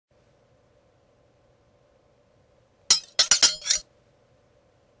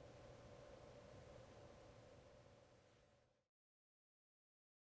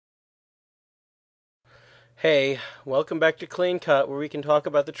Hey, welcome back to Clean Cut, where we can talk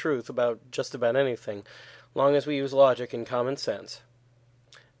about the truth about just about anything, long as we use logic and common sense.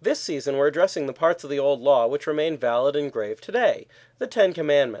 This season, we're addressing the parts of the old law which remain valid and grave today, the Ten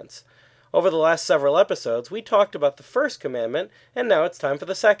Commandments. Over the last several episodes, we talked about the first commandment, and now it's time for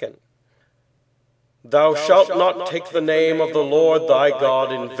the second. Thou shalt not take the name of the Lord thy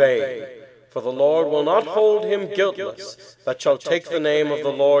God in vain, for the Lord will not hold him guiltless that shall take the name of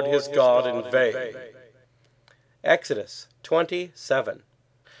the Lord his God in vain. Exodus 20:7.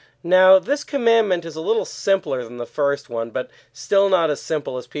 Now, this commandment is a little simpler than the first one, but still not as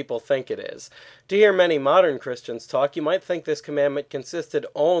simple as people think it is. To hear many modern Christians talk, you might think this commandment consisted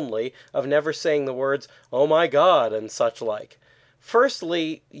only of never saying the words, "Oh my God," and such like.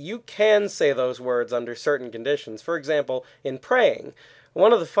 Firstly, you can say those words under certain conditions. For example, in praying.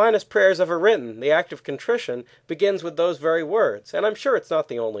 One of the finest prayers ever written, the act of contrition, begins with those very words, and I'm sure it's not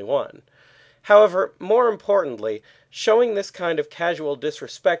the only one. However, more importantly, showing this kind of casual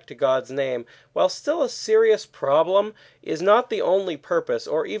disrespect to God's name, while still a serious problem, is not the only purpose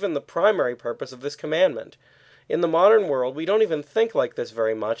or even the primary purpose of this commandment. In the modern world, we don't even think like this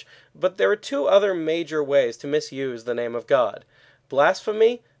very much, but there are two other major ways to misuse the name of God: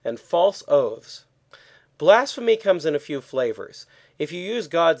 blasphemy and false oaths. Blasphemy comes in a few flavors. If you use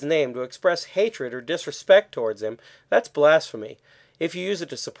God's name to express hatred or disrespect towards him, that's blasphemy. If you use it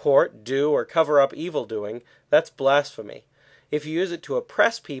to support, do, or cover up evildoing, that's blasphemy. If you use it to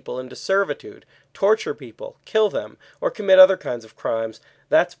oppress people into servitude, torture people, kill them, or commit other kinds of crimes,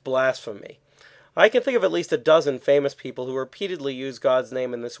 that's blasphemy. I can think of at least a dozen famous people who repeatedly use God's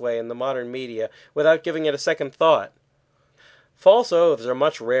name in this way in the modern media without giving it a second thought. False oaths are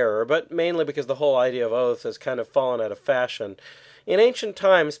much rarer, but mainly because the whole idea of oaths has kind of fallen out of fashion. In ancient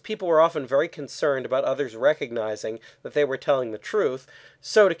times, people were often very concerned about others recognizing that they were telling the truth,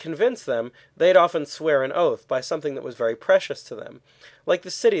 so to convince them, they'd often swear an oath by something that was very precious to them, like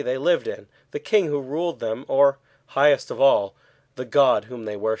the city they lived in, the king who ruled them, or, highest of all, the God whom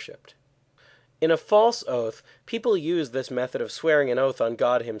they worshipped. In a false oath, people used this method of swearing an oath on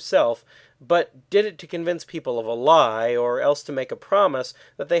God himself, but did it to convince people of a lie, or else to make a promise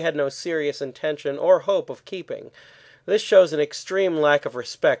that they had no serious intention or hope of keeping. This shows an extreme lack of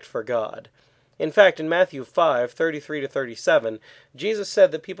respect for God. In fact, in Matthew 5:33-37, Jesus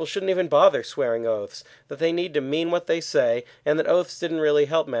said that people shouldn't even bother swearing oaths, that they need to mean what they say, and that oaths didn't really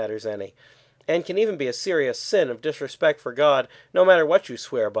help matters any, and can even be a serious sin of disrespect for God, no matter what you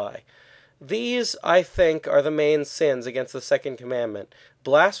swear by. These, I think, are the main sins against the second commandment: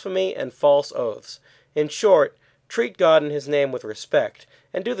 blasphemy and false oaths. In short, treat God and his name with respect,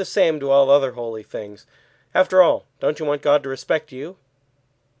 and do the same to all other holy things. After all, don't you want God to respect you?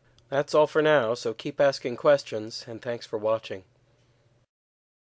 That's all for now, so keep asking questions, and thanks for watching.